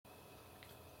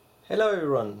Hello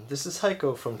everyone, this is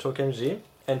Heiko from TokyoMTG,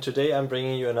 and today I'm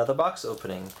bringing you another box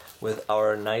opening with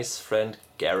our nice friend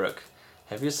Garruk.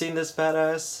 Have you seen this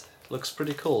badass? Looks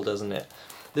pretty cool, doesn't it?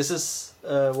 This is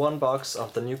one box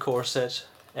of the new core set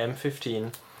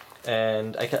M15,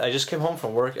 and I just came home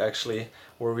from work actually,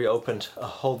 where we opened a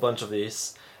whole bunch of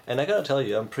these, and I gotta tell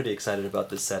you, I'm pretty excited about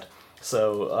this set.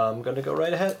 So I'm gonna go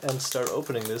right ahead and start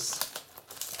opening this,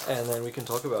 and then we can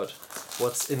talk about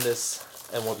what's in this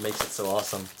and what makes it so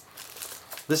awesome.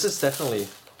 This is definitely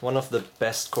one of the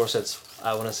best core sets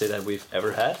I want to say that we've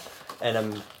ever had, and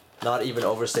I'm not even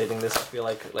overstating this. I feel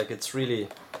like it's really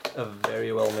a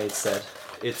very well made set.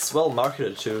 It's well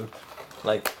marketed too,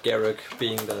 like Garruk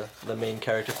being the main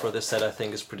character for this set I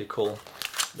think is pretty cool.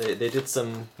 They did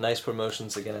some nice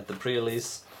promotions again at the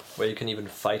pre-release where you can even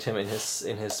fight him in his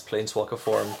Planeswalker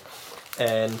form,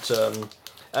 and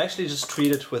I actually just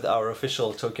tweeted with our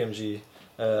official TokyoMTG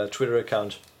Twitter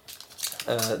account.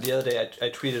 The other day I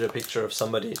tweeted a picture of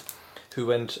somebody who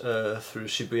went through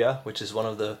Shibuya, which is one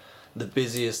of the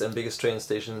busiest and biggest train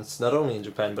stations, not only in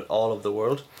Japan but all of the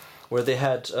world, where they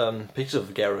had pictures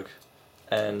of Garruk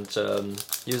and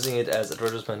using it as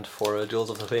advertisement for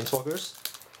Duels of the Planeswalkers.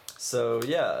 So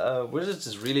yeah, Wizards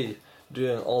is really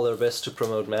doing all their best to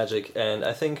promote Magic, and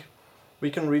I think we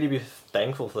can really be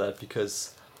thankful for that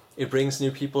because it brings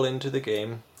new people into the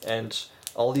game, and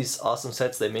all these awesome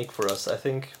sets they make for us, I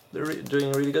think they're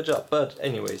doing a really good job. But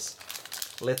anyways,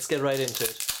 let's get right into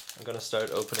it. I'm gonna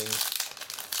start opening,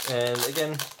 and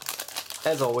again,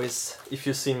 as always, if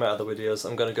you've seen my other videos,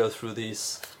 I'm gonna go through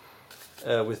these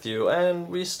with you, and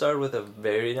we start with a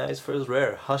very nice first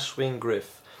rare, Hushwing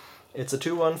Gryff. It's a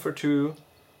 2/1 for 2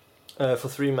 for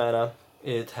 3 mana.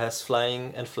 It has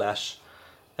flying and flash,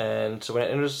 and when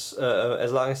it enters,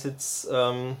 as long as it's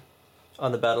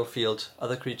on the battlefield,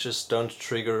 other creatures don't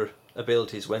trigger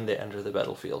abilities when they enter the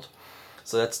battlefield.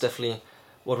 So that's definitely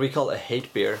what we call a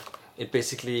hate bear. It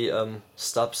basically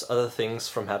stops other things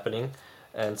from happening,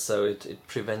 and so it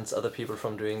prevents other people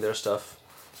from doing their stuff.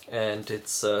 And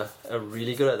it's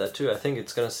really good at that too. I think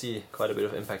it's gonna see quite a bit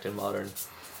of impact in Modern.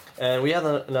 And we have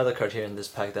another card here in this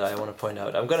pack that I want to point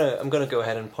out. I'm gonna go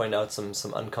ahead and point out some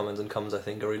uncommons and commons I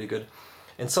think are really good.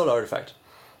 In Soul Artifact,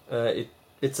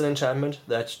 it's an enchantment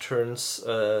that turns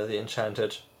the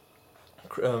enchanted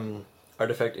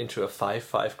artifact into a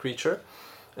 5/5 creature,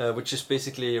 which is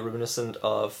basically reminiscent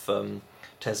of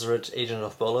Tezzeret, Agent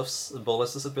of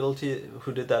Bolas's ability,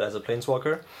 who did that as a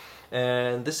Planeswalker.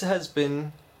 And this has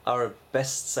been our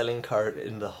best-selling card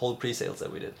in the whole pre-sales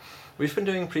that we did. We've been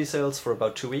doing pre-sales for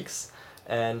about 2 weeks,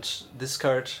 and this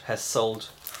card has sold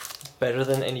better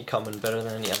than any common, better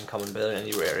than any uncommon, better than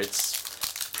any rare. It's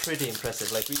pretty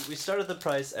impressive. Like we started the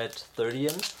price at 30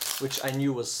 yen, which I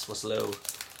knew was low,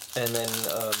 and then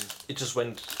it just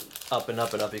went up and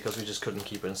up and up because we just couldn't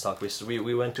keep it in stock.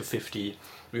 We went to 50,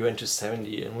 we went to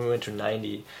 70, and we went to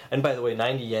 90. And by the way,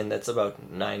 90 yen, that's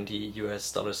about 90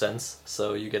 US dollar cents,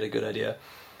 so you get a good idea.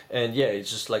 And yeah, it's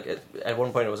just like at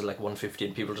one point it was like 150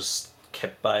 and people just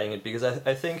kept buying it because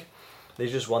I think they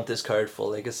just want this card for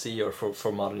Legacy or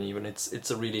for Modern even.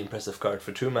 It's a really impressive card.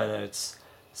 For 2 mana it's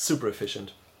super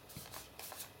efficient.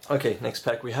 Okay, next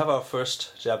pack we have our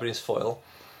first Japanese foil.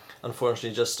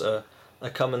 Unfortunately just a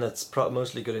common that's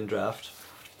mostly good in draft.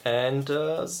 And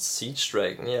Siege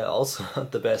Dragon, yeah, also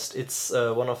not the best. It's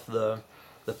one of the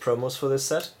promos for this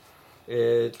set.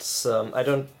 It's I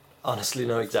don't honestly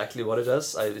know exactly what it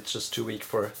does. It's just too weak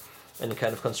for any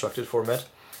kind of constructed format.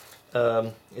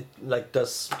 It like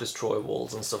does destroy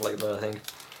walls and stuff like that, I think.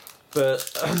 But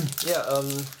yeah,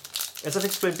 as I've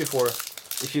explained before,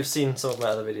 if you've seen some of my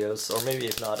other videos, or maybe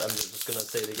if not, I'm just gonna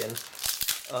say it again.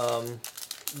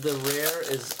 The rare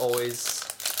is always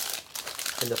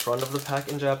in the front of the pack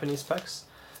in Japanese packs,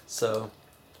 so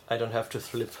I don't have to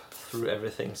flip through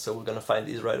everything, so we're gonna find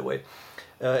these right away.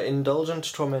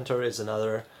 Indulgent Tormentor is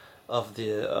another of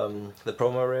the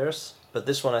promo rares, but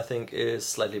this one I think is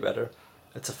slightly better.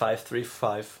 It's a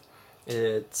 5/3/5.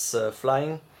 It's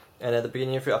flying, and at the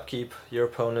beginning of your upkeep, your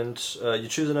opponent, you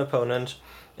choose an opponent,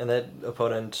 and that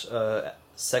opponent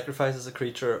sacrifices a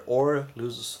creature or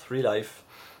loses 3 life,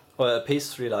 or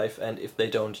pays 3 life, and if they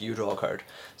don't, you draw a card.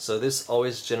 So this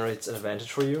always generates an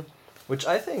advantage for you, which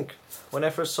I think, when I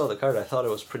first saw the card, I thought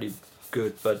it was pretty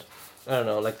good, but I don't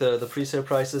know, like the pre-sale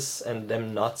prices and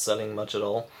them not selling much at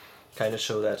all kind of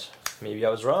show that maybe I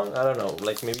was wrong. I don't know,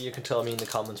 like maybe you can tell me in the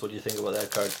comments what you think about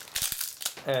that card.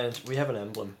 And we have an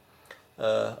emblem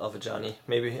of a Johnny.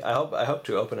 Maybe I hope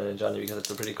to open a Johnny because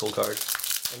it's a pretty cool card.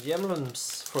 And the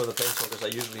emblems for the Planeswalkers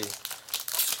are usually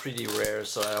pretty rare,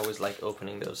 so I always like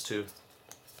opening those too.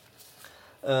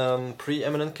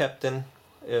 Preeminent Captain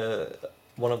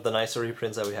one of the nicer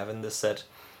reprints that we have in this set.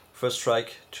 First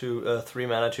strike, 3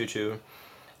 mana, 2/2,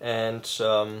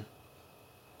 and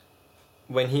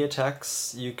when he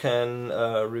attacks, you can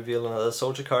reveal another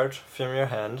soldier card from your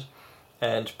hand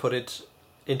and put it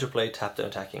into play tapped and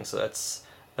attacking. So that's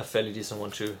a fairly decent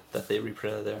one too that they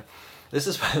reprinted there. This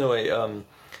is, by the way,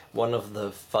 one of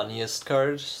the funniest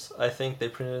cards I think they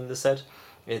printed in the set.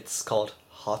 It's called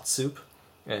Hot Soup,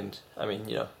 and I mean,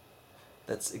 you know,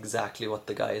 that's exactly what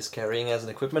the guy is carrying as an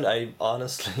equipment. I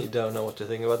honestly don't know what to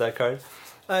think about that card.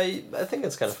 I think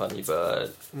it's kind of funny,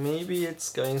 but maybe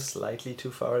it's going slightly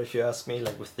too far if you ask me,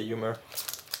 like with the humor.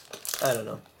 I don't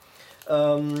know.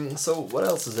 So what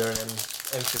else is there in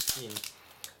M15?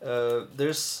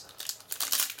 There's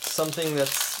something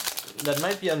that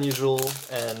might be unusual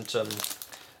and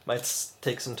might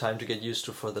take some time to get used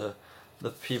to for the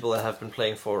people that have been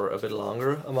playing for a bit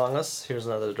longer among us. Here's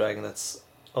another dragon that's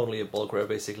only a bulk rare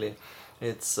basically.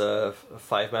 It's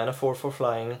 5 mana, 4/4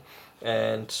 flying,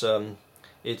 and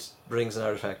it brings an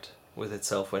artifact with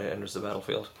itself when it enters the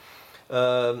battlefield.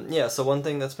 Yeah, so one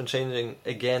thing that's been changing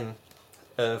again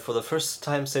for the first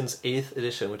time since 8th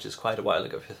edition, which is quite a while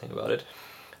ago if you think about it,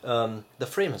 the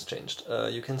frame has changed.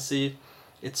 You can see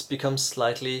it's become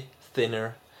slightly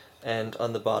thinner, and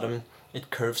on the bottom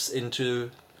it curves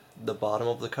into the bottom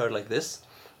of the card like this,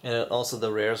 and also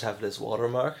the rares have this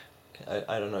watermark.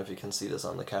 I don't know if you can see this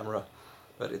on the camera,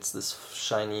 but it's this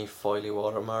shiny foily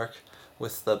watermark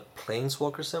with the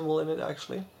Planeswalker symbol in it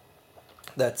actually.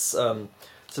 That's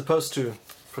supposed to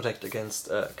protect against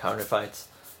counterfights,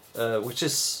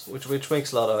 which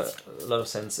makes a lot of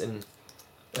sense in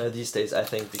these days, I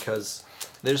think, because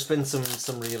there's been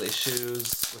some real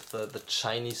issues with the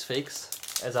Chinese fakes,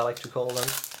 as I like to call them.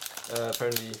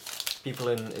 Apparently people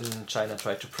in China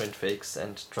try to print fakes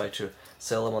and try to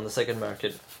sell them on the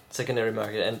secondary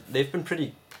market, and they've been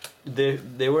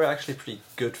they were actually pretty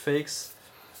good fakes,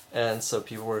 and so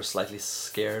people were slightly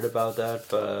scared about that.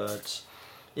 But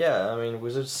yeah, I mean,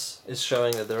 Wizards is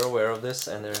showing that they're aware of this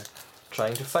and they're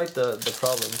trying to fight the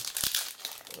problem,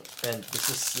 and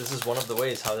this is one of the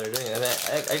ways how they're doing it. And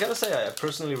I gotta say, I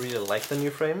personally really like the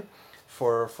new frame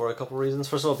for a couple reasons.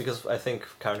 First of all, because I think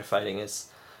counterfighting is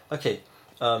okay.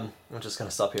 I'm just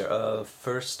gonna stop here.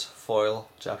 First foil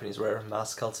Japanese rare,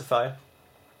 Mass Calcify.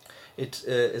 It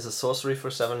is a sorcery for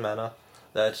 7 mana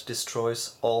that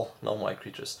destroys all non-white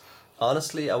creatures.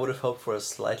 Honestly, I would have hoped for a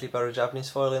slightly better Japanese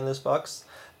foil in this box,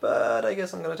 but I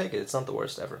guess I'm gonna take it. It's not the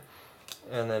worst ever.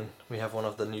 And then we have one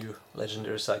of the new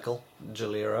legendary cycle,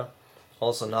 Jalera.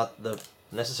 Also not the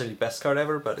necessarily best card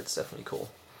ever, but it's definitely cool.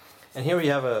 And here we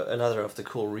have another of the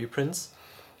cool reprints,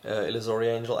 Illusory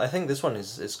Angel. I think this one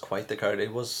is quite the card.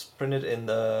 It was printed in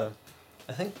the,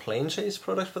 I think, Plane Chase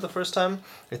product for the first time.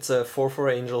 It's a 4/4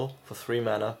 Angel for 3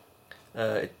 mana.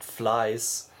 It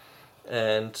flies,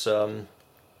 and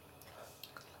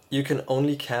you can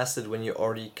only cast it when you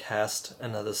already cast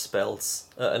another spell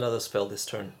this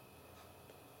turn.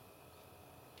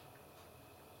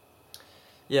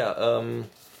 Yeah,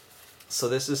 so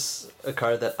this is a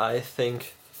card that I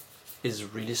think is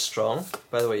really strong.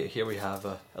 By the way, here we have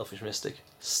a Elfish Mystic,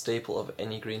 staple of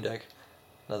any green deck.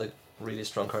 Another really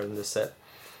strong card in this set.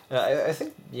 I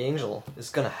think the Angel is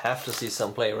gonna have to see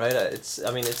some play, right? It's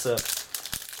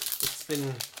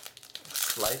been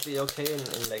slightly okay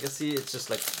in Legacy. It's just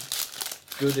like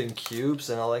good in cubes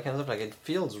and all that kind of stuff. Like, it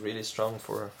feels really strong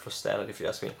for Standard, if you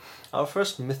ask me. Our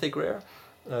first Mythic rare,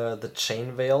 the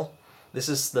Chain Veil. This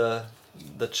is the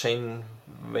Chain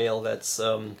Veil that's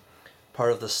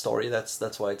part of the story.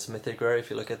 That's why it's Mythic rare. If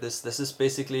you look at this is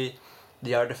basically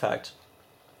the artifact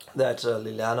that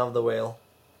Liliana of the Whale,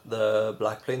 the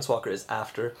Black Planeswalker, is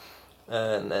after,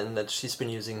 and that she's been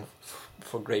using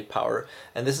for great power.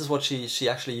 And this is what she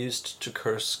actually used to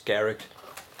curse Garrick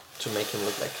to make him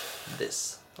look like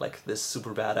this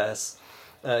super badass.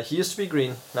 He used to be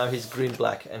green, now he's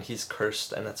green-black, and he's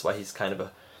cursed, and that's why he's kind of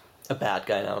a bad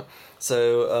guy now.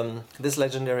 So this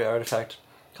legendary artifact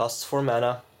costs 4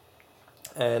 mana,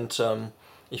 and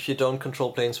if you don't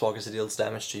control Planeswalkers, it deals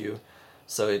damage to you.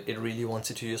 So it really wants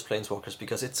you to use Planeswalkers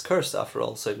because it's cursed after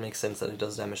all, so it makes sense that it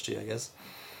does damage to you, I guess.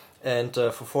 And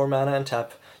for 4 mana and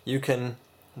tap, you can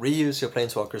reuse your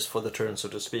Planeswalkers for the turn, so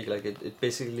to speak. Like, it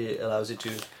basically allows you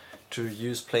to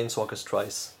use Planeswalkers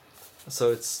twice.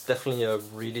 So it's definitely a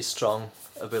really strong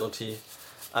ability.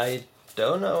 I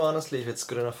don't know, honestly, if it's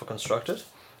good enough for Constructed.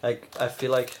 Like, I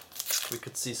feel like we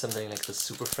could see something like the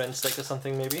Super Friends deck or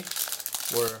something, maybe,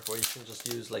 where you can just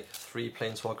use like 3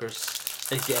 Planeswalkers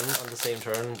again on the same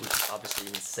turn, which is obviously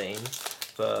insane,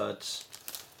 but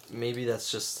maybe that's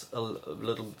just a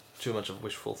little too much of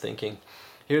wishful thinking.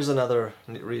 Here's another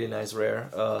really nice rare,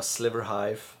 Sliver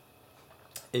Hive.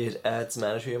 It adds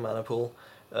mana to your mana pool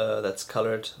that's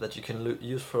colored, that you can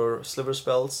use for sliver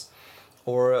spells,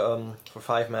 or for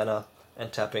 5 mana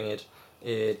and tapping it,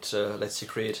 it lets you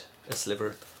create a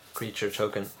sliver creature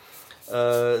token.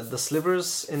 The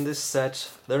slivers in this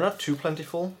set, they're not too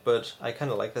plentiful, but I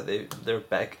kind of like that they're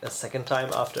back a second time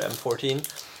after M14,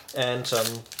 and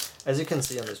as you can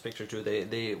see on this picture too,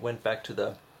 they went back to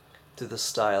the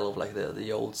style of like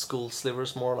the old school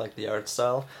slivers, more like the art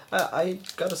style. I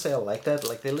gotta say I like that.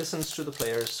 Like, they listened to the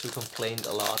players who complained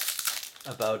a lot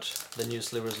about the new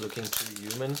slivers looking too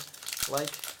human like.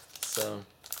 So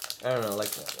I don't know, like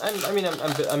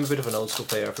I'm a bit of an old school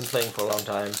player. I've been playing for a long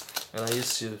time, and I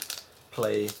used to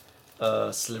play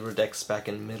sliver decks back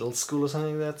in middle school or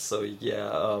something like that. So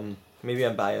yeah, maybe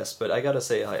I'm biased, but I gotta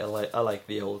say I like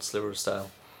the old sliver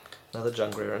style. Another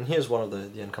junk rare, and here's one of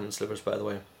the uncommon slivers, by the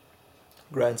way.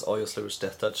 Grants all your slivers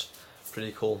death touch,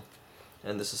 pretty cool.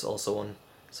 And this is also one.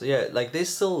 So yeah, like, they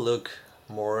still look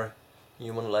more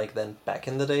human-like than back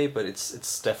in the day, but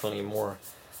it's definitely more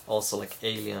also like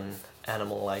alien,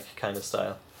 animal-like kind of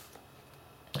style.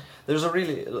 There's a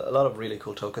lot of really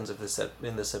cool tokens in this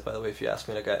set, by the way, if you ask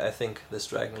me. Like, I think this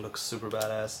dragon looks super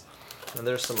badass. And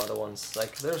there's some other ones.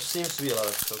 Like, there seems to be a lot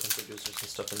of token producers and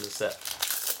stuff in this set.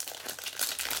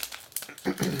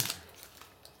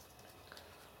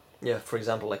 Yeah, for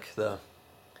example, like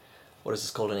what is this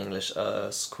called in English?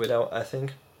 Squid out, I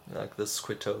think. Like, the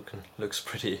squid token looks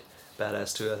pretty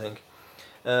badass too, I think.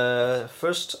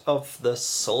 First of the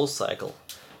soul cycle.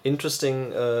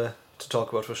 Interesting to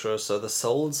talk about for sure. So the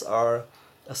souls are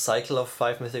a cycle of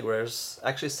 5 mythic rares,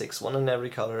 actually 6, 1 in every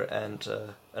color, and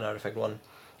an artifact 1,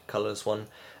 colorless 1.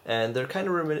 And they're kind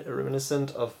of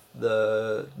reminiscent of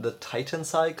the Titan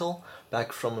cycle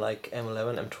back from like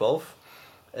M11, M12.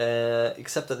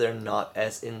 Except that they're not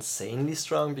as insanely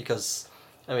strong, because,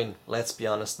 I mean, let's be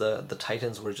honest, the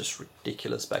Titans were just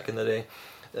ridiculous back in the day.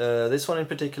 This one in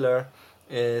particular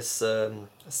is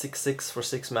 6/6 for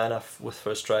 6 mana with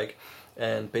first strike,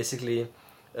 and basically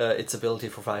its ability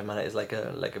for 5 mana is like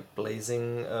a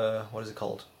blazing, what is it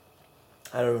called?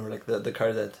 I don't remember, like the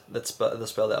card the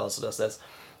spell that also does that.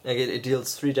 Like, it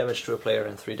deals 3 damage to a player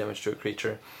and 3 damage to a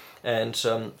creature. And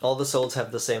all the souls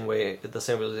have the same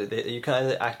ability. You can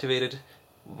either activate it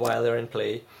while they're in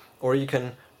play, or you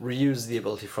can reuse the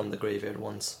ability from the graveyard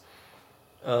once.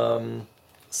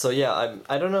 So yeah,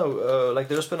 I don't know, like,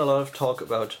 there's been a lot of talk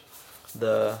about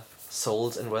the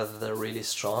souls and whether they're really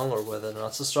strong or whether they're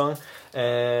not so strong,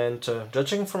 and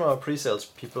judging from our pre-sales,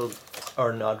 people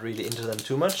are not really into them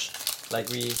too much. Like,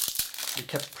 we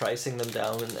kept pricing them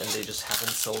down, and they just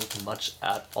haven't sold much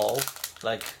at all.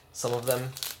 Like, some of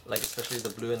them, like especially the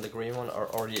blue and the green one, are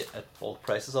already at bulk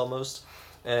prices almost.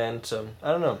 And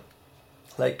I don't know,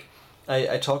 like,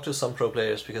 I talked to some pro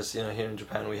players, because, you know, here in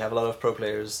Japan we have a lot of pro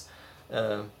players,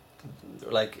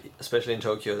 like especially in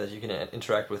Tokyo, that you can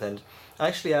interact with. And I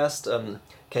actually asked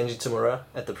Kenji Tsumura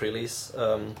at the pre-release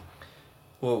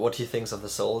what he thinks of the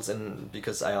souls, and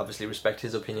because I obviously respect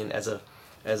his opinion as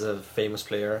a famous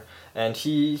player, and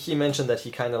he mentioned that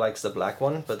he kind of likes the black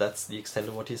one, but that's the extent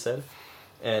of what he said.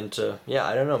 And yeah,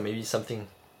 I don't know, maybe something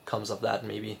comes of that,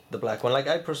 maybe the black one. Like,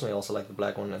 I personally also like the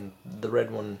black one, and the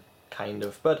red one kind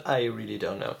of, but I really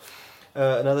don't know.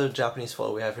 Another Japanese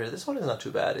foil we have here, this one is not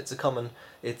too bad. It's a common,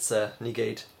 it's a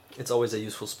negate, it's always a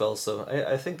useful spell, so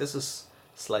I think this is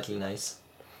slightly nice.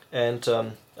 And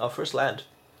our first land,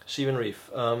 Shivan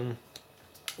Reef.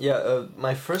 Yeah,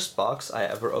 my first box I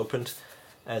ever opened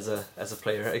as a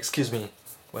player, excuse me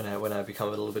when I become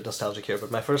a little bit nostalgic here,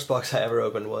 but my first box I ever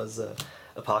opened was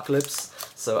Apocalypse.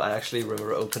 So I actually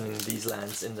remember opening these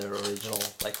lands in their original,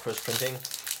 like, first printing,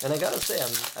 and I gotta say,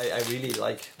 I really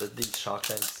like that these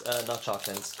Shocklands, not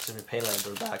Shocklands, excuse me, Painlands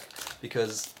are back,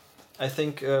 because I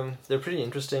think they're pretty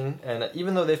interesting. And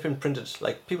even though they've been printed,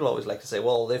 like, people always like to say,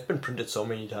 well, they've been printed so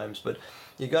many times, but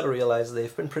you gotta realize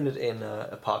they've been printed in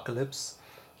Apocalypse,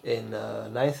 in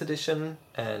 9th edition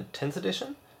and 10th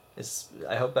edition.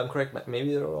 I hope I'm correct.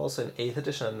 Maybe they're also in 8th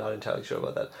edition. I'm not entirely sure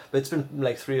about that. But it's been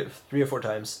like three or four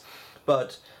times.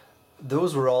 But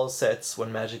those were all sets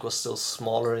when Magic was still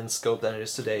smaller in scope than it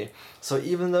is today. So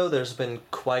even though there's been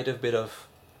quite a bit of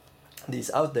these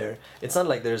out there, it's not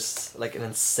like there's like an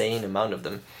insane amount of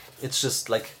them. It's just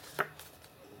like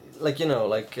you know,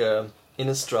 like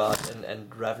Innistrad and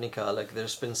Ravnica. Like,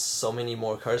 there's been so many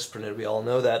more cards printed. We all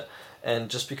know that. And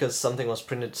just because something was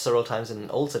printed several times in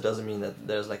an old set doesn't mean that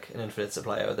there's like an infinite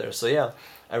supply out there. So yeah,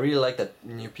 I really like that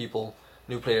new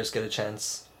players get a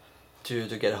chance to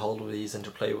get a hold of these and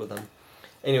to play with them.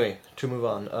 Anyway, to move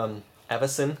on,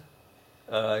 Avacyn,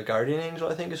 Guardian Angel,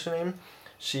 I think is her name.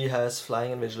 She has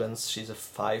Flying and Vigilance. She's a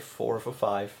 5/4 for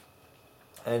 5,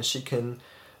 and she can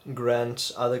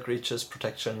grant other creatures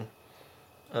protection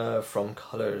from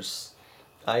colors.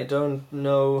 I don't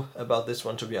know about this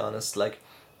one, to be honest. Like,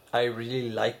 I really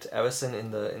liked Avacyn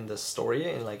in the story,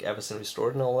 in like Avacyn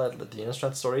Restored and all that, the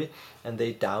Innistrad story, and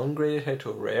they downgraded her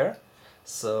to a rare.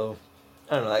 So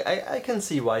I don't know. Like, I can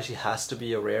see why she has to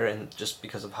be a rare, and just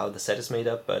because of how the set is made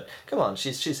up. But come on,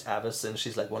 she's Avacyn.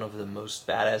 She's like one of the most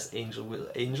badass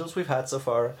angels we've had so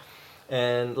far.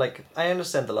 And like, I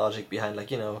understand the logic behind,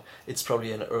 like, you know, it's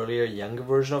probably an earlier, younger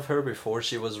version of her before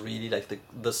she was really like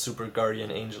the super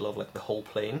guardian angel of like the whole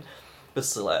plane. But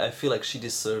still, I feel like she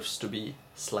deserves to be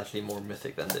slightly more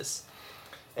mythic than this.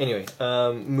 Anyway,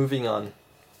 moving on.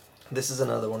 This is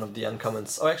another one of the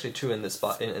uncommons. Oh, actually two in this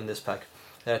in this pack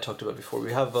that I talked about before.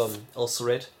 We have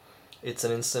Ulcerate. It's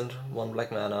an instant, 1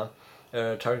 black mana.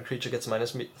 Target creature gets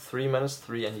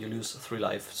 -3/-3, and you lose 3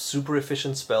 life. Super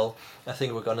efficient spell. I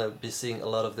think we're gonna be seeing a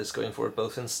lot of this going forward,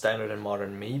 both in standard and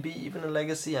modern, maybe even a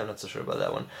legacy. I'm not so sure about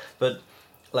that one, but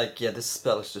like, yeah, this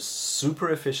spell is just super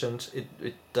efficient.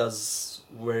 It does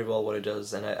very well what it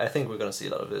does, and I think we're gonna see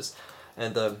a lot of this.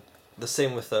 And the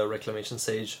same with Reclamation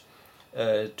Sage.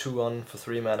 2/1 for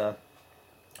 3 mana.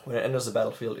 When it enters the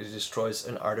battlefield, it destroys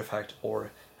an artifact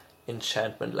or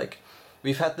enchantment. Like,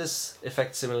 we've had this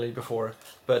effect similarly before,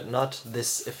 but not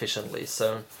this efficiently,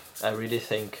 so I really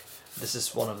think this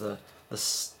is one of the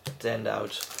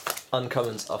standout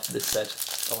uncommons of this set,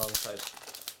 alongside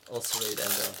Ulcerate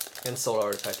and Soul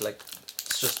Artifact. Like,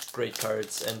 it's just great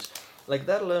cards, and like,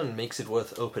 that alone makes it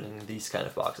worth opening these kind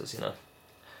of boxes, you know.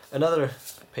 Another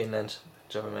Painland,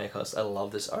 Japanese. I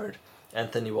love this art.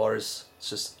 Anthony Waters, it's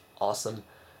just awesome.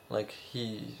 Like,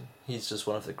 he's just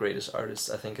one of the greatest artists,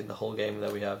 I think, in the whole game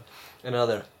that we have.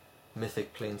 Another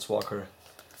mythic Planeswalker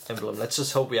emblem. Let's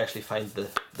just hope we actually find the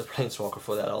Planeswalker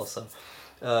for that also.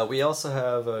 We also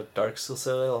have a Darksteel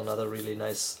Citadel, another really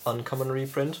nice uncommon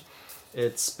reprint.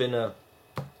 It's been a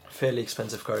fairly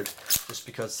expensive card, just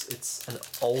because it's an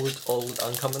old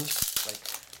uncommon. Like,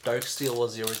 Darksteel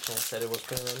was the original set it was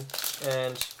printed in,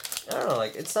 and I don't know,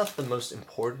 like, it's not the most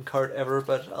important card ever,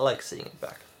 but I like seeing it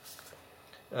back.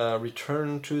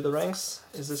 Return to the Ranks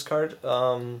is this card.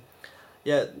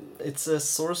 Yeah, it's a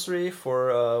sorcery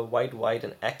for white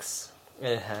and X,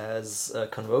 and it has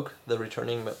Convoke, the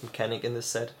returning mechanic in this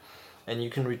set, and you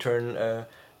can return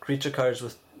creature cards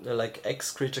with like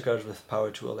X creature cards with power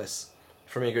 2 or less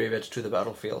from your graveyard to the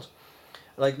battlefield.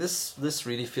 Like, this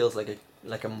really feels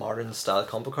like a modern style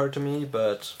combo card to me,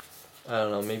 but I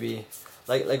don't know, maybe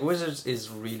like Wizards is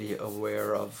really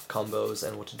aware of combos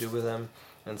and what to do with them.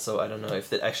 And so I don't know if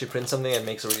they actually print something that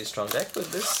makes a really strong deck,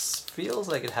 but this feels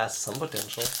like it has some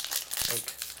potential.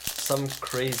 Like, some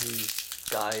crazy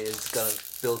guy is gonna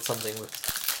build something with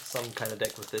some kind of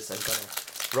deck with this and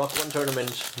gonna rock one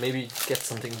tournament, maybe get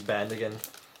something banned again,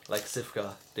 like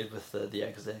Sivka did with the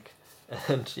X deck.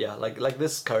 And yeah, like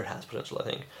this card has potential, I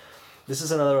think. This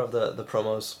is another of the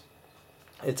promos.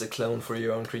 It's a clone for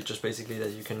your own creatures, basically,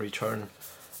 that you can return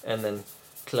and then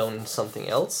clone something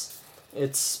else.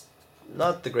 It's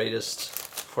not the greatest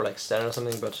for like standard or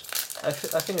something, but I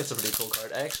think it's a pretty cool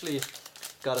card. I actually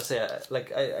gotta say,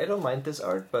 I don't mind this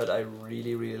art, but I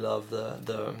really love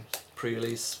the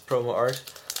pre-release promo art.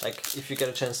 Like, if you get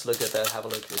a chance to look at that, have a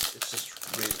look. It's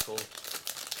just really cool.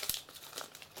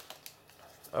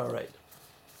 Alright.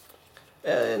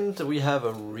 And we have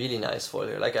a really nice foil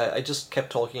here. Like, I just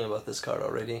kept talking about this card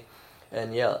already.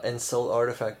 And yeah, and Soul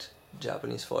Artifact,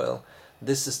 Japanese foil.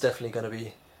 This is definitely gonna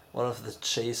be one of the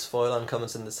chase foil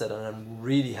uncommons in the set, and I'm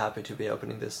really happy to be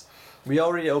opening this. We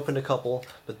already opened a couple,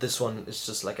 but this one is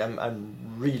just like, I'm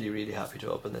really happy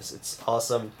to open this. It's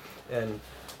awesome, and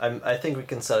I think we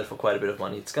can sell it for quite a bit of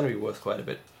money. It's gonna be worth quite a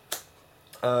bit.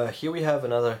 Here we have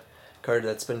another card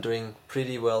that's been doing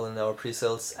pretty well in our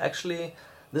pre-sales. Actually,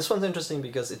 this one's interesting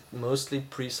because it mostly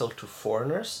pre-sold to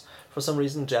foreigners. For some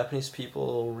reason, Japanese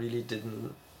people really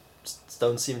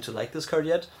don't seem to like this card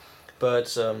yet,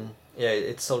 but yeah,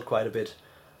 it sold quite a bit,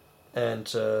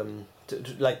 and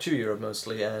like to Europe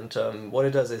mostly. And what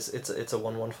it does is it's a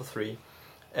 1/1 for 3,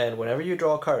 and whenever you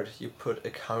draw a card, you put a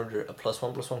counter, a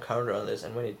 +1/+1 counter on this,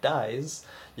 and when it dies,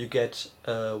 you get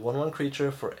a 1/1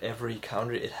 creature for every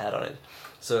counter it had on it.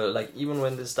 So like, even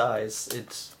when this dies,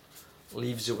 it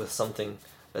leaves you with something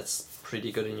that's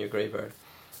pretty good in your graveyard,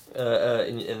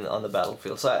 on the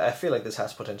battlefield. So I feel like this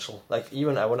has potential. Like,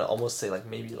 even I want to almost say like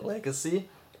maybe Legacy,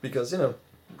 because, you know,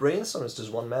 Brainstorm is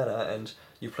just 1 mana, and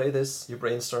you play this, you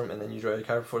Brainstorm, and then you draw a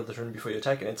card for the turn before you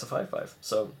attack, and it's a 5/5.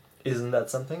 So isn't that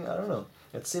something? I don't know.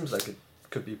 It seems like it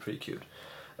could be pretty cute.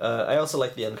 I also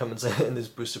like the uncommons in this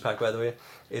booster pack, by the way.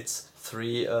 It's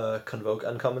 3 Convoke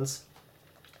uncommons.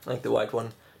 Like, the white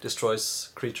one destroys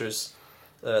creatures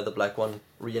The black one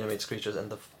reanimates creatures,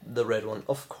 and the red one,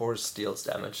 of course, deals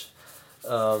damage.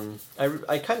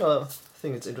 I kind of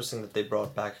think it's interesting that they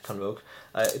brought back Convoke.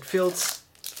 It feels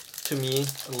to me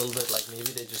a little bit like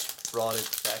maybe they just brought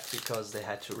it back because they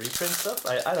had to reprint stuff.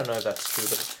 I don't know if that's true,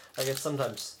 but I guess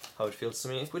sometimes how it feels to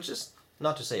me, which is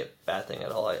not to say a bad thing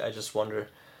at all. I just wonder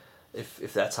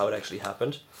if that's how it actually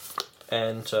happened.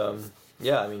 And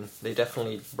yeah, I mean, they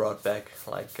definitely brought back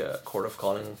like Court of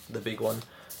Calling, the big one,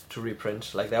 to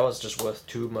reprint. Like that was just worth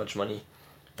too much money,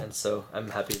 and so I'm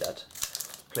happy that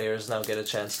players now get a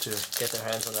chance to get their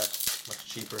hands on that much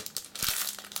cheaper.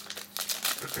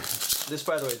 This,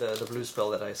 by the way, the blue spell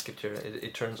that I skipped here,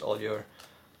 it turns all your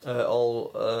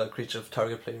creature of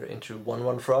target player into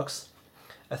 1/1 frogs.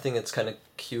 I think it's kind of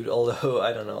cute, although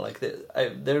I don't know, like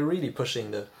they're really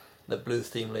pushing the blue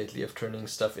theme lately of turning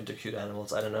stuff into cute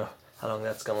animals. I don't know how long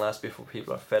that's gonna last before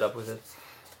people are fed up with it.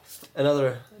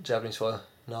 Another Japanese foil,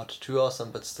 not too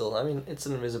awesome, but still, I mean, it's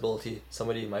an invisibility.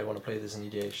 Somebody might want to play this in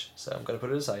EDH, so I'm gonna put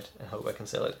it aside and hope I can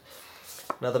sell it.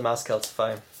 Another Mass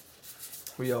Calcify.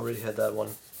 We already had that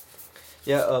one.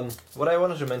 Yeah, what I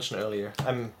wanted to mention earlier,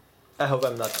 I hope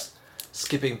I'm not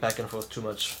skipping back and forth too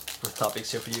much with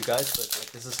topics here for you guys, but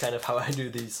like, this is kind of how I do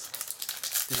these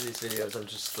videos. I'm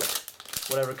just like,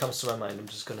 whatever comes to my mind, I'm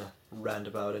just gonna rant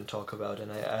about and talk about,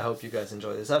 and I hope you guys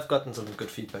enjoy this. I've gotten some good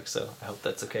feedback, so I hope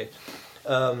that's okay.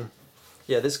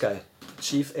 Yeah, this guy,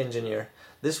 Chief Engineer.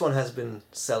 This one has been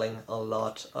selling a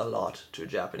lot to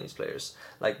Japanese players.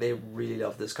 Like, they really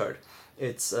love this card.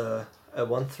 It's a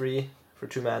 1/3 for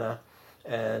 2 mana,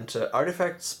 and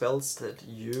artifact spells that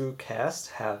you cast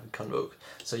have Convoke,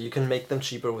 so you can make them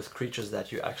cheaper with creatures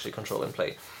that you actually control and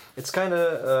play. It's kind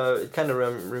of it kind of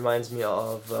reminds me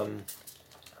of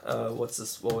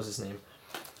what was his name?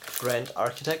 Grand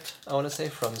Architect, I want to say,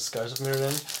 from Scars of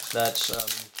Mirrodin, that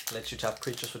lets you tap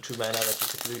creatures for 2 mana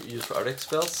that you could use for artifact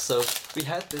spells. So we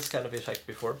had this kind of effect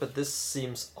before, but this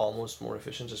seems almost more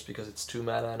efficient just because it's 2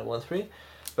 mana and a 1/3.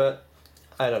 But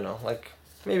I don't know, like,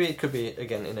 maybe it could be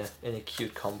again in a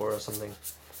cute combo or something.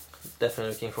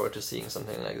 Definitely looking forward to seeing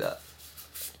something like that.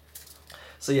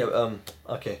 So yeah,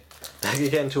 okay, back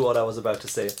again to what I was about to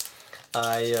say.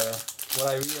 What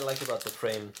I really like about the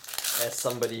frame, as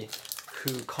somebody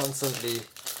who constantly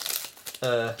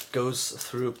goes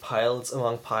through piles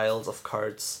among piles of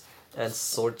cards and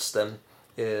sorts them,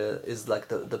 is like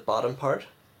the bottom part,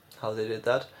 how they did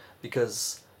that,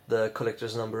 because the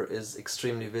collector's number is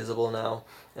extremely visible now,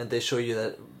 and they show you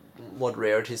that what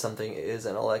rarity something is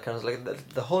and all that kind of, like,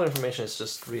 the whole information is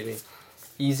just really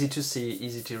easy to see,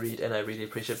 easy to read, and I really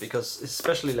appreciate it, because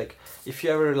especially like if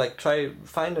you ever like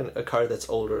find a card that's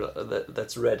older,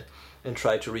 that's red, and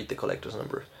try to read the collector's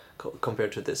number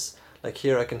compared to this. Like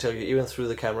here I can tell you, even through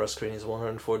the camera screen, is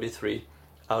 143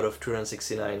 out of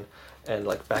 269, and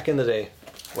like back in the day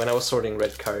when I was sorting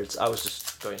red cards, I was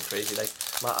just going crazy. Like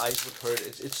my eyes would hurt.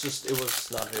 It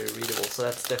was not very readable. So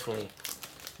that's definitely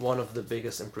one of the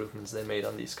biggest improvements they made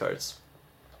on these cards.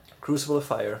 Crucible of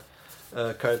Fire,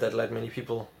 a card that led many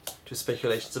people to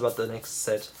speculations about the next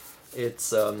set.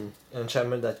 It's an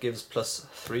enchantment that gives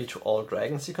 +3 to all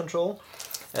dragons you control,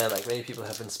 and like many people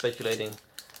have been speculating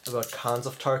about Khans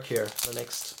of Tarkir. The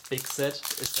next big set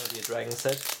is going to be a dragon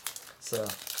set, so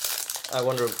I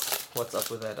wonder what's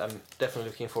up with that. I'm definitely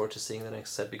looking forward to seeing the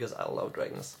next set because I love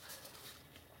dragons.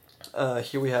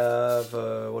 Here we have,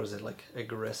 what is it, like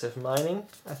Aggressive Mining,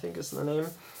 I think is the name.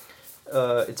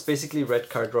 It's basically red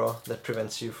card draw that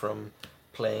prevents you from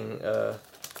playing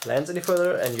lands any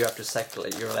further, and you have to sack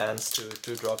your lands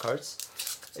to draw cards.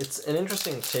 It's an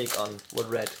interesting take on what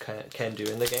red can do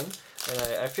in the game, and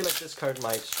I feel like this card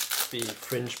might be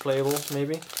fringe playable,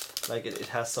 maybe. Like it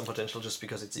has some potential just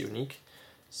because it's unique,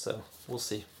 so we'll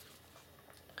see.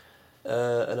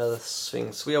 Another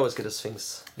Sphinx. We always get a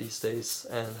Sphinx these days,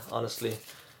 and honestly,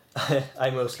 I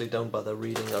mostly don't bother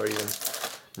reading or even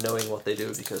knowing what they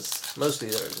do, because mostly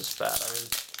they're just bad. I mean,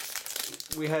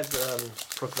 we had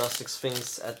Prognostic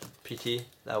Sphinx at the PT.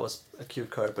 That was a cute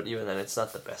card, but even then it's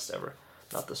not the best ever,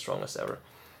 not the strongest ever.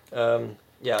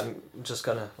 Yeah, I'm just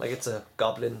gonna, like, it's a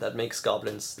goblin that makes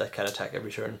goblins that can attack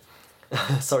every turn.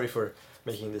 Sorry for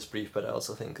making this brief, but I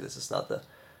also think this is not the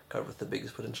card with the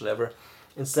biggest potential ever.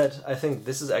 Instead, I think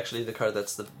this is actually the card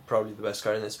that's probably the best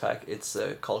card in this pack. It's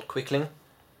called Quickling.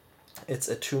 It's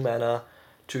a 2 mana,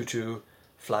 2/2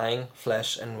 flying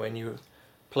flash, and when you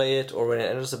play it or when it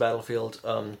enters the battlefield,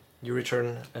 you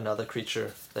return another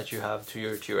creature that you have to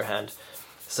your hand.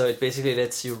 So it basically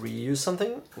lets you reuse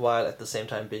something while at the same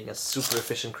time being a super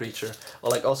efficient creature. Or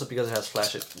like also because it has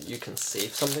flash, you can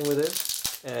save something with it.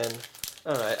 And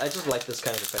I don't know, I just like this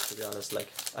kind of effect, to be honest.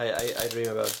 Like I dream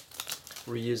about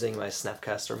reusing my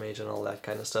Snapcaster Mage and all that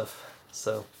kind of stuff.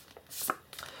 So,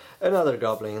 another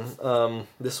Goblin.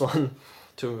 This one,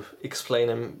 to explain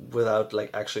him without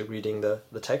like actually reading the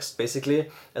text, basically,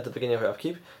 at the beginning of your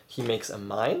upkeep, he makes a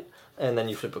mine, and then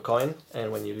you flip a coin,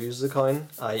 and when you lose the coin,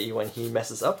 i.e. when he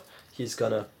messes up, he's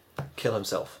gonna kill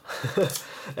himself.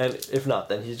 And if not,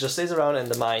 then he just stays around, and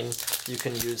the mine you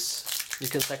can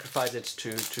sacrifice it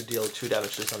to deal 2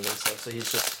 damage to something. So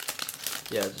he's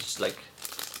just like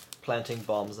planting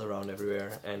bombs around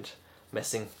everywhere and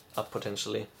messing up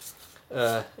potentially.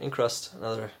 Encrust,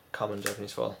 another common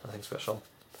Japanese foil, nothing special.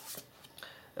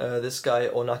 This guy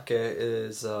Onake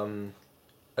is a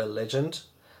legend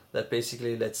that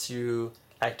basically lets you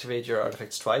activate your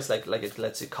artifacts twice, like it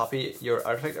lets you copy your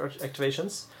artifact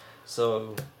activations.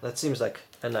 So that seems like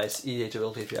a nice EDH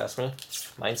ability if you ask me.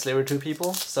 Mindslaver 2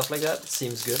 people, stuff like that,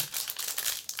 seems good.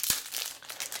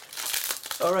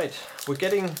 Alright, we're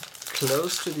getting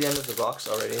close to the end of the box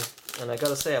already, and I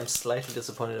gotta say I'm slightly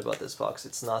disappointed about this box.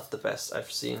 It's not the best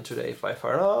I've seen today by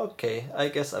far. Okay, I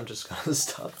guess I'm just gonna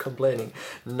stop complaining.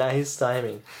 Nice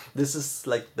timing. This is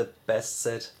like the best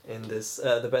set in this,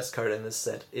 the best card in this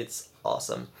set. It's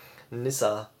awesome.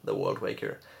 Nissa, the World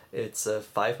Waker. It's a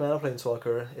 5 mana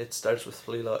Planeswalker. It starts with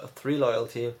 3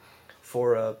 loyalty.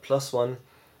 For a +1,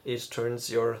 it turns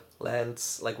your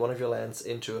lands, like one of your lands,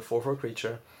 into a 4/4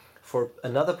 creature. For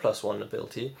another +1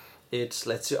 ability, it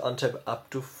lets you untap up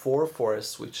to 4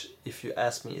 forests, which, if you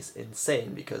ask me, is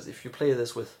insane, because if you play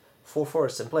this with 4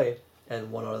 forests in play,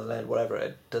 and 1 other land, whatever,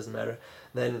 it doesn't matter,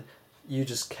 then you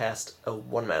just cast a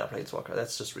 1 mana Planeswalker.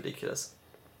 That's just ridiculous.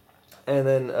 And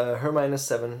then her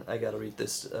 -7, I gotta read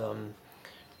this.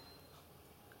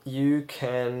 You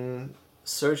can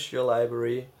search your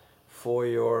library for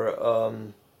your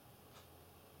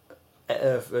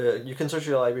you can search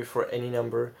your library for any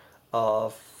number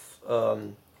of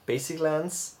basic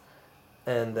lands,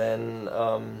 and then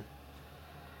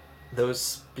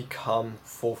those become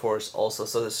 4/4s also.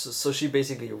 So she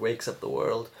basically wakes up the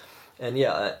world. And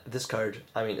yeah, this card,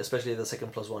 I mean, especially the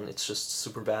second +1, it's just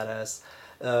super badass.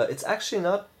 It's actually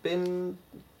not been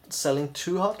selling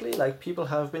too hotly. Like, people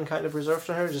have been kind of reserved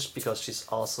on her just because she's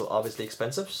also obviously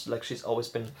expensive. Like, she's always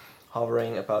been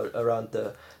hovering about around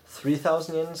the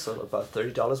 3,000 yen, so about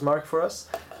 $30 mark for us.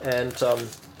 And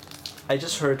I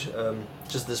just heard,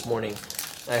 just this morning,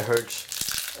 I heard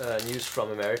news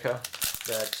from America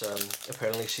that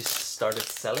apparently she started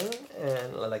selling,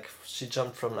 and like she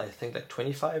jumped from I think like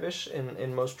 25-ish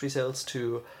in most pre-sales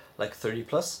to like 30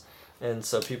 plus. And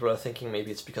so people are thinking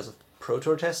maybe it's because of Pro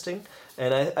Tour testing,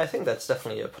 and I think that's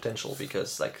definitely a potential,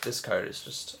 because like this card is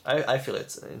just, I feel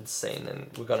it's insane,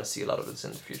 and we're gonna see a lot of this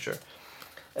in the future.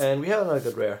 And we have another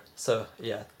good rare, so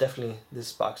yeah, definitely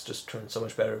this box just turned so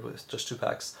much better with just 2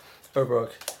 packs.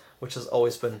 Urborg, which has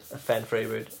always been a fan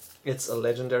favorite. It's a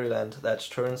legendary land that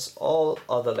turns all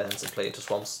other lands in play into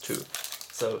swamps too.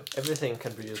 So everything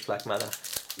can produce black mana,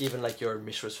 even like your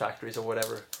Mishra's Factories or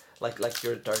whatever, like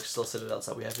your Darksteel Citadels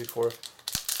that we had before.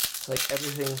 Like,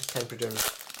 everything can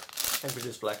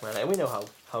produce black mana, and we know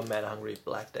how mana hungry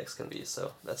black decks can be,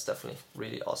 so that's definitely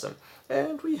really awesome.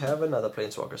 And we have another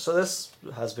Planeswalker, so this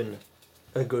has been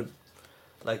a good,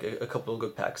 like a couple of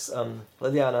good packs.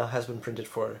 Liliana has been printed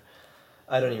for,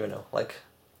 I don't even know, like,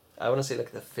 I want to say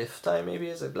like the 5th time maybe,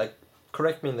 is it? Like,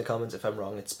 correct me in the comments if I'm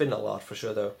wrong, it's been a lot for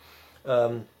sure though.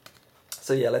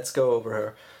 So yeah, let's go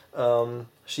over her.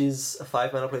 She's a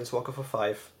 5 mana Planeswalker for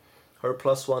 5. Her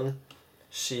 +1,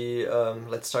 she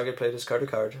lets target player discard a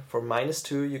card. For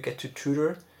 -2, you get to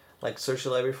tutor, like search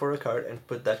your library for a card and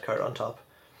put that card on top.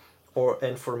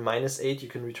 And for -8, you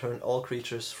can return all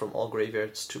creatures from all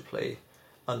graveyards to play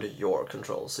under your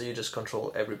control. So you just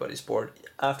control everybody's board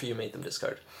after you made them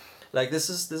discard. Like, this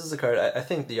is a card, I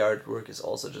think the artwork is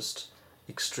also just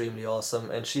extremely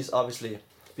awesome, and she's obviously,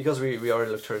 because we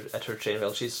already looked at her chain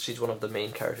mail, she's one of the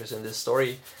main characters in this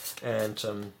story,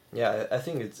 and yeah, I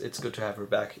think it's good to have her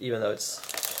back, even though it's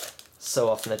so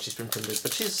often that she's been printed,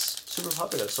 but she's super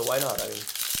popular, so why not? I mean,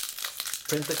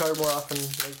 print the card more often,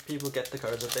 make people get the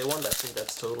cards that they want. I think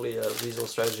that's totally a reasonable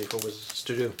strategy for Wizards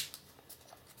to do.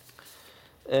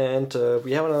 And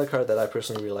we have another card that I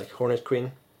personally really like, Hornet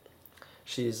Queen.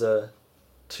 She's a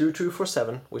 2/2 for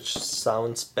 7, which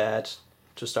sounds bad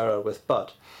to start out with,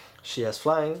 but she has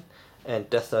flying and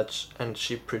death touch, and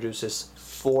she produces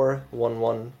 4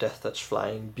 1/1 death touch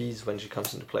flying bees when she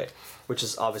comes into play, which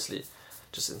is obviously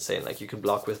just insane. Like, you can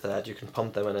block with that, you can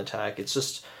pump them and attack. It's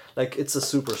just like, it's a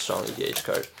super strong EDH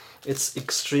card. It's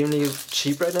extremely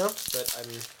cheap right now, but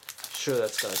I'm sure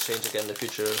that's gonna change again in the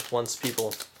future once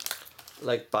people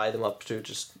like buy them up to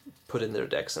just put in their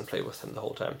decks and play with them the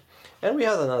whole time. And we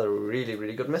have another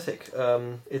really good mythic.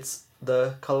 It's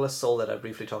the Colorless Soul that I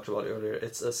briefly talked about earlier.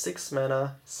 It's a 6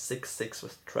 mana, 6/6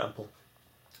 with trample.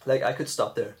 Like, I could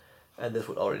stop there, and this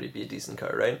would already be a decent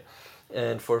card, right?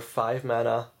 And for 5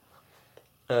 mana,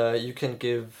 you can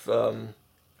give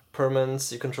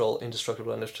permanents you control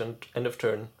indestructible end of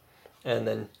turn, and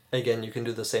then again you can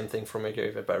do the same thing from your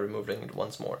graveyard by removing it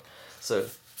once more. So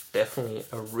definitely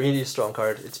a really strong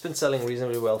card. It's been selling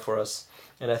reasonably well for us,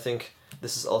 and I think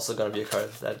this is also going to be a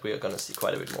card that we are going to see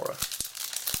quite a bit more of.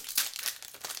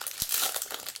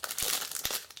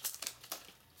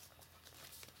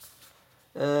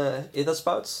 Aether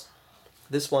Spouts.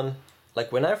 This one,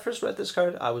 like when I first read this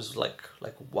card, I was like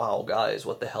wow guys,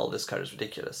 what the hell, this card is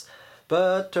ridiculous.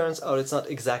 But turns out it's not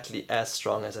exactly as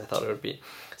strong as I thought it would be.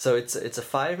 So it's a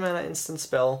 5 mana instant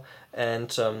spell,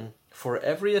 and for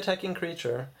every attacking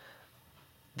creature,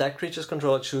 that creature's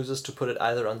controller chooses to put it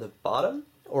either on the bottom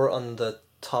or on the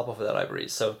top of the library.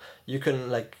 So you can,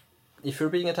 like, if you're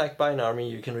being attacked by an army,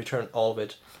 you can return all of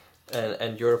it,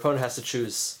 and your opponent has to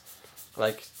choose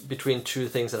like between two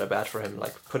things that are bad for him,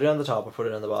 like put it on the top or put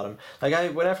it on the bottom. Like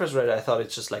when I first read it, I thought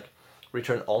it's just like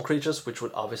return all creatures, which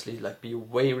would obviously like be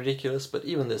way ridiculous, but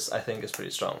even this I think is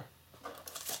pretty strong.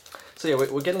 So yeah,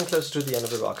 we're getting closer to the end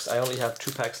of the box. I only have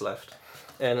 2 packs left,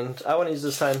 and I want to use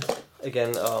this time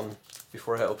again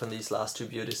before I open these last 2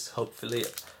 beauties, hopefully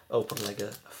open like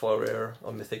a foil rare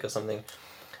or mythic or something.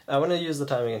 I want to use the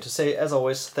time again to say, as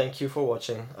always, thank you for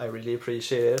watching. I really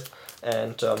appreciate it,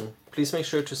 and please make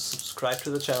sure to subscribe to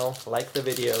the channel, like the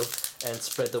video, and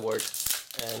spread the word.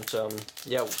 And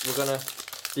yeah, we're gonna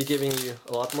be giving you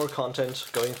a lot more content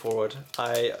going forward.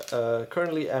 I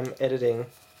currently am editing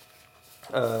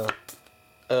a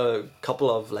couple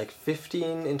of like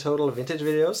 15 in total vintage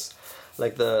videos,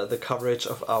 like the coverage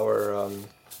of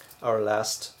our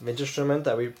last vintage tournament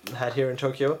that we had here in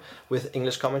Tokyo with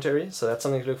English commentary, so that's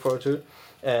something to look forward to.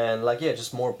 And like, yeah,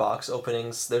 just more box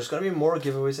openings. There's gonna be more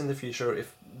giveaways in the future.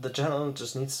 If the channel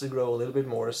just needs to grow a little bit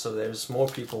more, so there's more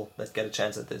people that get a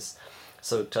chance at this.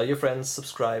 So tell your friends,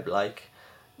 subscribe, like,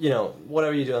 you know,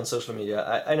 whatever you do on social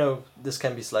media. I know this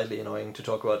can be slightly annoying to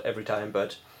talk about every time,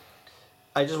 but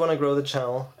I just want to grow the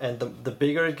channel, and the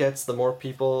bigger it gets, the more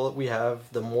people we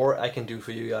have, the more I can do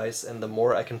for you guys, and the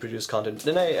more I can produce content.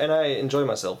 And I enjoy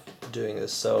myself doing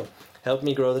this, so help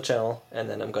me grow the channel, and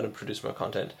then I'm going to produce more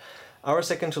content. Our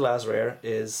second to last rare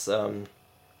is,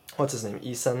 what's his name?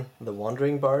 Isan, the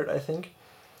Wandering Bard, I think.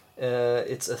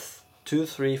 It's a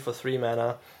 2/3 for 3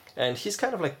 mana, and he's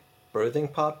kind of like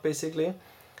Birthing Pot, basically.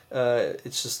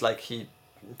 It's just like he's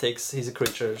a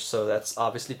creature, so that's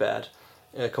obviously bad.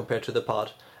 Compared to the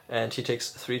pot, and he takes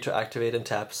 3 to activate and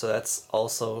tap, so that's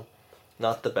also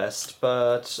not the best.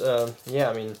 But yeah,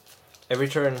 I mean, every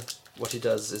turn what he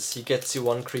does is he gets you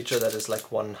 1 creature that is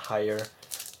like 1 higher,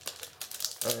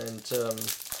 and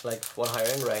like 1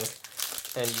 higher in rank,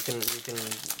 and you can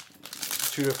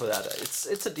tutor for that.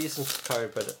 It's a decent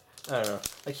card, but I don't know.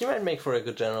 Like, he might make for a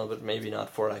good general, but maybe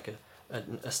not for like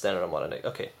a standard modern deck.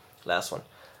 Okay, last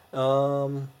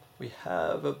one. We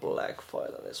have a black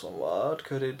foil on this one. What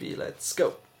could it be? Let's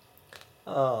go.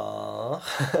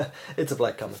 It's a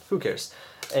black common. Who cares?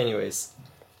 Anyways,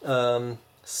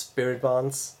 Spirit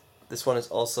Bonds. This one is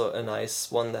also a nice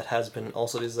one that has been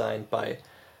also designed by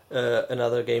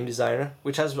another game designer,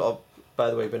 which has,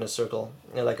 by the way, been a circle,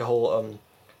 like a whole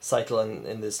cycle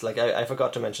in this. Like, I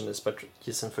forgot to mention this, but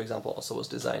Yisan, for example, also was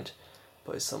designed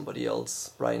by somebody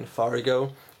else, Brian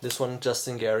Farigo. This one,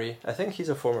 Justin Gary. I think he's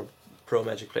a former pro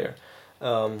Magic player.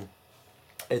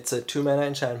 It's a 2 mana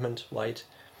enchantment, white,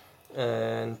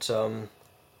 and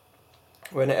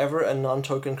whenever a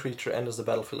non-token creature enters the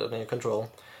battlefield under your control,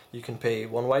 you can pay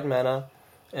 1 white mana,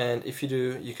 and if you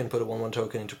do, you can put a 1/1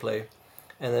 token into play.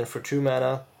 And then for 2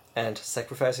 mana and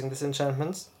sacrificing this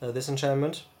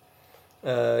enchantment,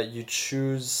 you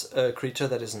choose a creature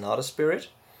that is not a spirit,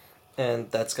 and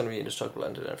that's going to be indestructible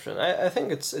and redemption. I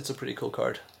think it's a pretty cool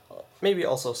card. Maybe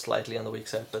also slightly on the weak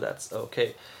side, but that's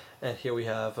okay. And here we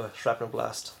have a Shrapnel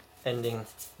Blast, ending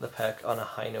the pack on a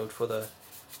high note for the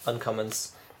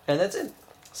uncommons. And that's it.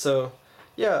 So,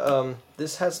 yeah,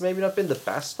 this has maybe not been the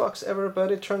best box ever,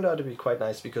 but it turned out to be quite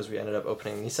nice because we ended up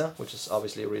opening Nissa, which is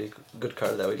obviously a really good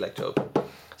card that we'd like to open.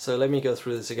 So let me go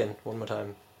through this again one more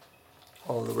time.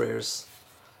 All the rares.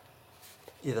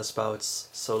 Aether Spouts,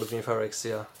 Soul of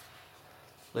Phyrexia,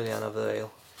 Liliana of the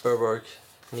Vale, Urborg,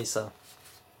 Nissa.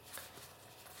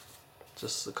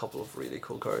 Just a couple of really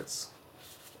cool cards.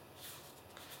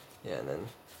 Yeah, and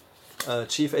then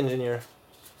Chief Engineer,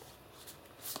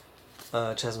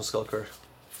 Chasm Skulker,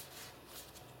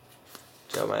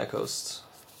 Jeremiah Coast,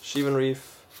 Shivan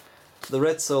Reef, the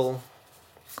Red Soul,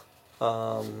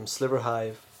 Sliver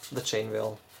Hive, the Chain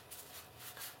Veil,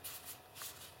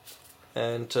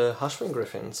 and Hushwing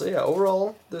Griffin. So yeah,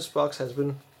 overall this box has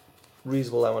been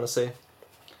reasonable, I want to say.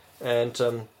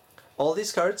 And all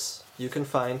these cards you can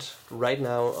find right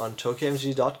now on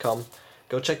TokyoMTG.com.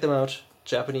 Go check them out.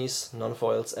 Japanese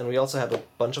non-foils, and we also have a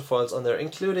bunch of foils on there,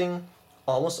 including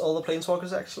almost all the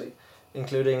Planeswalkers actually,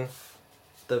 including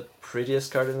the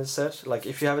prettiest card in this set. Like,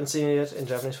 if you haven't seen it yet in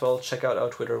Japanese foil, check out our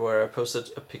Twitter where I posted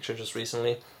a picture just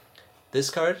recently. This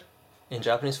card in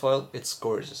Japanese foil, it's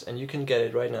gorgeous, and you can get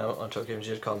it right now on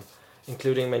TokyoMTG.com,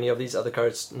 including many of these other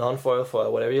cards, non-foil,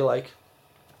 foil, whatever you like.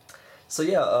 So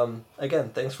yeah, again,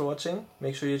 thanks for watching.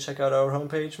 Make sure you check out our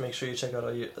homepage, make sure you check out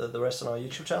the rest on our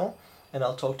YouTube channel, and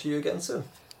I'll talk to you again soon.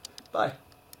 Bye.